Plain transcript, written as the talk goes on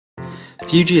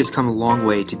Fuji has come a long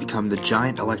way to become the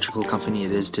giant electrical company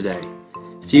it is today.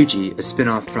 Fuji, a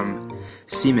spin-off from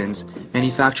Siemens,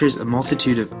 manufactures a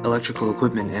multitude of electrical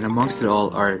equipment, and amongst it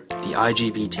all are the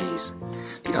IGBTs.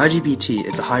 The IGBT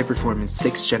is a high-performance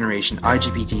 6th generation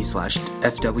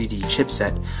IGBT/FWD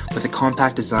chipset with a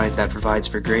compact design that provides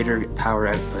for greater power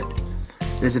output.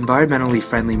 It is environmentally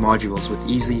friendly modules with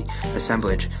easy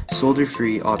assemblage,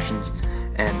 solder-free options,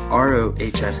 and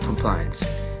RoHS compliance.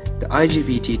 The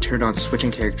IGBT turn-on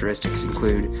switching characteristics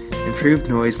include improved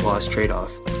noise loss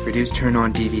trade-off, reduced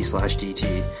turn-on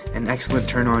dV/dt, and excellent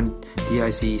turn-on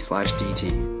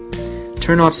DIC/dt.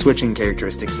 Turn-off switching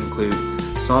characteristics include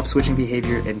soft switching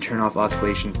behavior and turn-off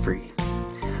oscillation free.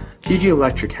 Fuji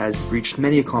Electric has reached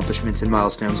many accomplishments and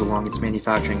milestones along its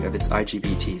manufacturing of its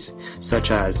IGBTs,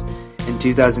 such as, in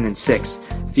 2006,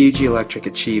 Fuji Electric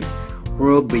achieved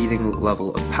world-leading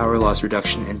level of power loss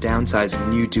reduction and downsizing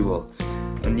New Dual,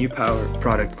 a new power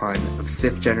product line of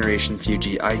 5th generation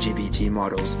Fuji IGBT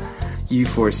models,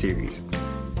 U4 series.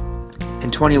 In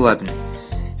 2011,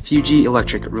 Fuji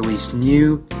Electric released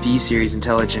new V-series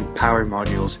intelligent power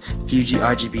modules, Fuji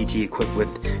IGBT, equipped with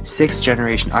 6th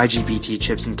generation IGBT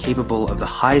chips and capable of the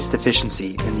highest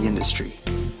efficiency in the industry.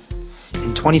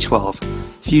 In 2012,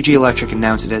 Fuji Electric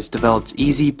announced it has developed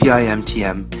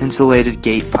EasyPIMTM insulated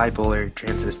gate bipolar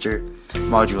transistor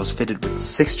modules fitted with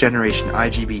 6th generation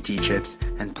IGBT chips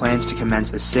and plans to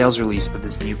commence a sales release of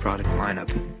this new product lineup.